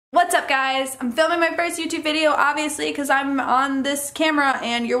What's up guys? I'm filming my first YouTube video obviously because I'm on this camera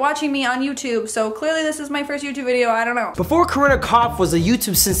and you're watching me on YouTube, so clearly this is my first YouTube video, I don't know. Before Corinna Kopf was a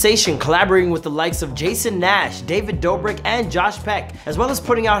YouTube sensation, collaborating with the likes of Jason Nash, David Dobrik, and Josh Peck, as well as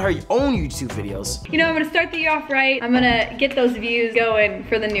putting out her own YouTube videos. You know, I'm gonna start the year off right. I'm gonna get those views going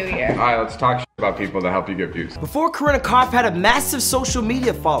for the new year. Alright, let's talk about people that help you get views. Before Corinna Kopf had a massive social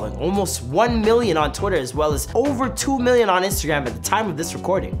media following, almost 1 million on Twitter as well as over 2 million on Instagram at the time of this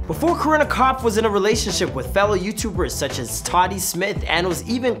recording. Before Corinna Kopf was in a relationship with fellow YouTubers such as Toddy Smith and was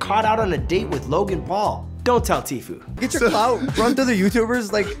even caught out on a date with Logan Paul. Don't tell Tifu. Get your clout, run through the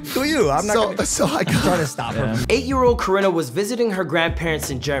YouTubers, like, do you? I'm not gonna try to stop her. 8-year-old Corinna was visiting her grandparents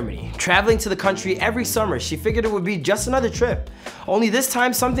in Germany. Traveling to the country every summer, she figured it would be just another trip. Only this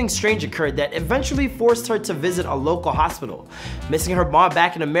time, something strange occurred that eventually forced her to visit a local hospital. Missing her mom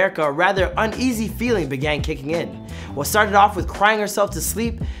back in America, a rather uneasy feeling began kicking in. What started off with crying herself to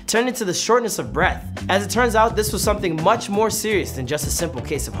sleep turned into the shortness of breath. As it turns out, this was something much more serious than just a simple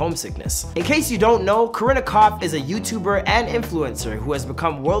case of homesickness. In case you don't know, Corinna Kopf is a YouTuber and influencer who has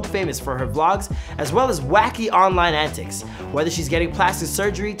become world famous for her vlogs as well as wacky online antics. Whether she's getting plastic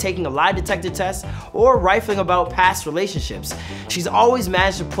surgery, taking a lie detector test, or rifling about past relationships, she's always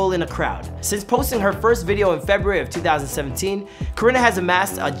managed to pull in a crowd. Since posting her first video in February of 2017, Corinna has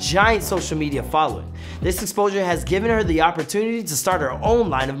amassed a giant social media following. This exposure has given her the opportunity to start her own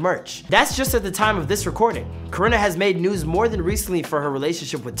line of merch. That's just at the time of this recording. Corinna has made news more than recently for her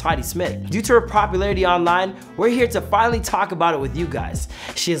relationship with Toddy Smith. Due to her popularity online, we're here to finally talk about it with you guys.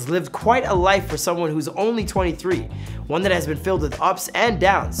 She has lived quite a life for someone who's only 23, one that has been filled with ups and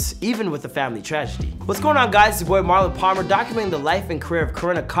downs, even with a family tragedy. What's going on guys, it's your boy Marlon documenting the life and career of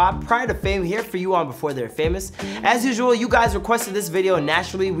Corinna Kopf prior to fame, here for you on Before They're Famous. As usual, you guys requested this video and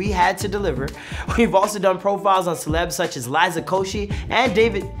naturally we had to deliver. We've also done profiles on celebs such as Liza Koshy and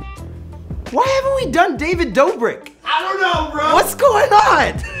David. Why haven't we done David Dobrik? I don't know, bro. What's going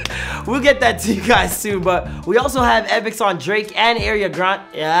on? We'll get that to you guys soon, but we also have epics on Drake and Ariana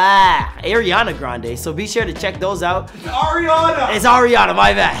Grande, so be sure to check those out. Ariana! It's Ariana,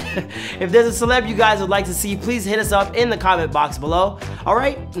 my bad. If there's a celeb you guys would like to see, please hit us up in the comment box below.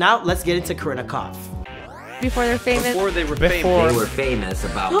 Alright, now let's get into Corinna Kopf. Before they're famous. Before they were famous. They were famous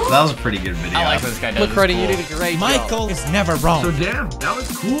about. That was a pretty good video. I like this guy. Look, Corinna, you did a great job. Michael is never wrong. So damn, that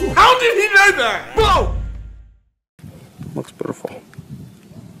was cool. How did he know that? Whoa! Looks beautiful.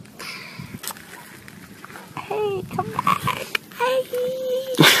 Hey, come back. Hey.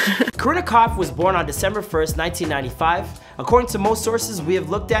 Corinna Kopf was born on December 1st, 1995. According to most sources we have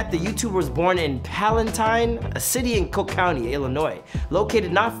looked at, the YouTuber was born in Palatine, a city in Cook County, Illinois,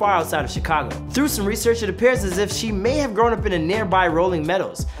 located not far outside of Chicago. Through some research, it appears as if she may have grown up in a nearby Rolling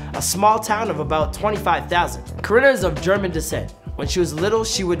Meadows, a small town of about 25,000. Corinna is of German descent. When she was little,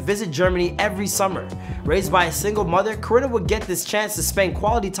 she would visit Germany every summer. Raised by a single mother, Corinna would get this chance to spend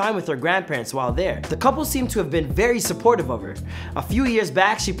quality time with her grandparents while there. The couple seemed to have been very supportive of her. A few years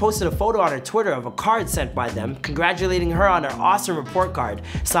back, she posted a photo on her Twitter of a card sent by them, congratulating her on her awesome report card,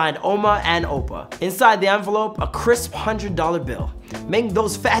 signed Oma and Opa. Inside the envelope, a crisp $100 bill. Make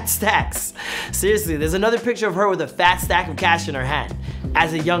those fat stacks. Seriously, there's another picture of her with a fat stack of cash in her hand.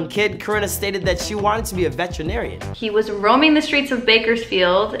 As a young kid, Corinna stated that she wanted to be a veterinarian. He was roaming the streets of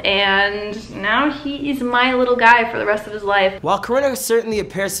Bakersfield and now he's my little guy for the rest of his life. While Corinna certainly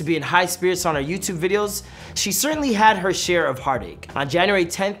appears to be in high spirits on her YouTube videos, she certainly had her share of heartache. On January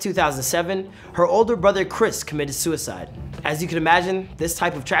 10th, 2007, her older brother Chris committed suicide. As you can imagine, this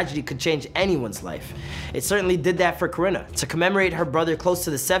type of tragedy could change anyone's life. It certainly did that for Corinna. To commemorate her brother close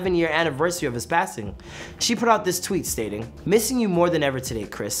to the 7-year anniversary of his passing, she put out this tweet stating, "Missing you more than ever today,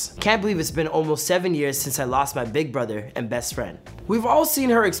 Chris. Can't believe it's been almost 7 years since I lost my big brother and best friend." We've all seen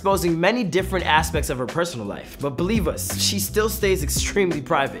her exposing many different aspects of her personal life, but believe us, she still stays extremely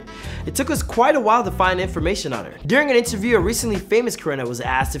private. It took us quite a while to find information on her. During an interview, a recently famous Corinna was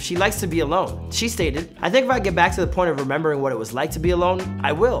asked if she likes to be alone. She stated, "I think if I get back to the point of remembering what it was like to be alone,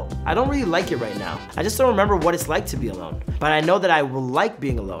 I will. I don't really like it right now. I just don't remember what it's like to be alone. But I know that I will like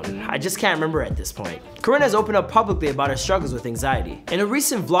being alone. I just can't remember at this point." Corinna has opened up publicly about her struggles with anxiety. In a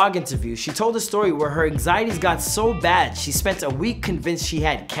recent vlog interview, she told a story where her anxieties got so bad she spent a week convinced she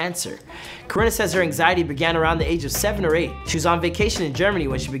had cancer. Corinna says her anxiety began around the age of 7 or 8. She was on vacation in Germany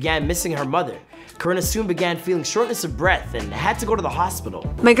when she began missing her mother. Corinna soon began feeling shortness of breath and had to go to the hospital.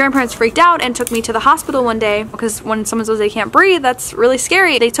 My grandparents freaked out and took me to the hospital one day because when someone says they can't breathe, that's really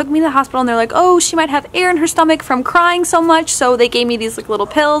scary. They took me to the hospital and they're like, oh, she might have air in her stomach from crying so much, so they gave me these like little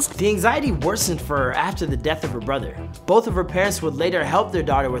pills. The anxiety worsened for her after the death of her brother. Both of her parents would later help their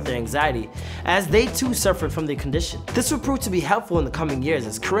daughter with their anxiety, as they too suffered from the condition. This would prove to be helpful in the coming years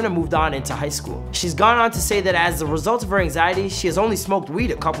as Corinna moved on into high school. She's gone on to say that as a result of her anxiety, she has only smoked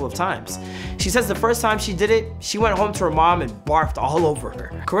weed a couple of times. She says the first time she did it, she went home to her mom and barfed all over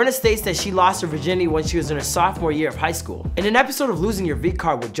her. Corinna states that she lost her virginity when she was in her sophomore year of high school. In an episode of Losing Your V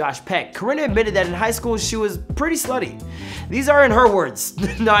Card with Josh Peck, Corinna admitted that in high school she was pretty slutty. These are in her words,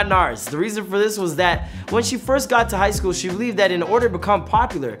 not in ours. The reason for this was that when she first got to high school, she believed that in order to become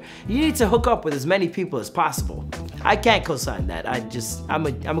popular, you need to hook up with as many people as possible. I can't co-sign that. I'm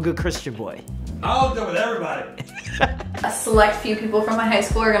a good Christian boy. I hooked up with everybody. A select few people from my high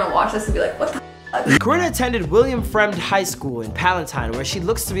school are gonna watch this and be like, what the Corinna attended William Fremd High School in Palatine, where she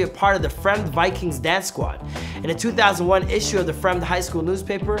looks to be a part of the Fremd Vikings dance squad. In a 2001 issue of the Fremd High School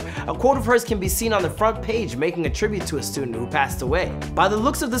newspaper, a quote of hers can be seen on the front page making a tribute to a student who passed away. By the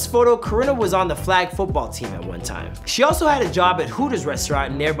looks of this photo, Corinna was on the flag football team at one time. She also had a job at Hooters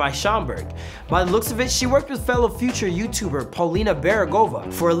restaurant in nearby Schaumburg. By the looks of it, she worked with fellow future YouTuber Paulina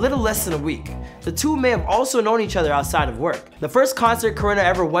Baragova for a little less than a week. The two may have also known each other outside of work. The first concert Corinna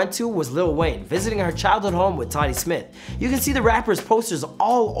ever went to was Lil Wayne, visiting her childhood home with Toddy Smith. You can see the rapper's posters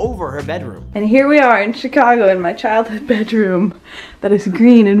all over her bedroom. And here we are in Chicago in my childhood bedroom that is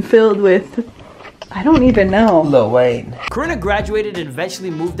green and filled with, I don't even know. Lil Wayne. Corinna graduated and eventually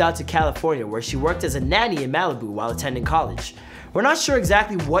moved out to California, where she worked as a nanny in Malibu while attending college. We're not sure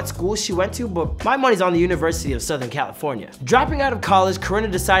exactly what school she went to, but my money's on the University of Southern California. Dropping out of college, Corinna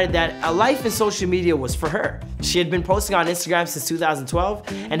decided that a life in social media was for her. She had been posting on Instagram since 2012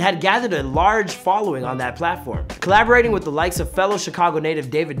 and had gathered a large following on that platform. Collaborating with the likes of fellow Chicago native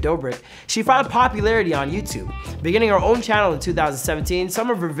David Dobrik, she found popularity on YouTube. Beginning her own channel in 2017, some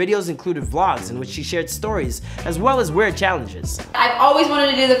of her videos included vlogs in which she shared stories as well as weird challenges. I've always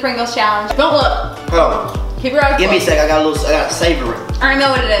wanted to do the Pringles challenge. Don't look. Hold on. Keep your eyes Give me a closed. sec, I gotta savor it. I know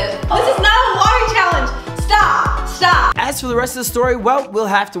what it is. Oh, this is not a water challenge. Stop. Stop. As for the rest of the story, well, we'll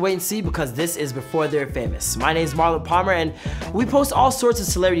have to wait and see because this is Before They're Famous. My name is Marlon Palmer and we post all sorts of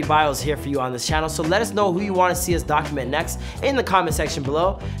celebrity bios here for you on this channel, so let us know who you want to see us document next in the comment section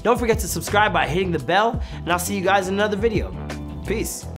below. Don't forget to subscribe by hitting the bell, and I'll see you guys in another video. Peace.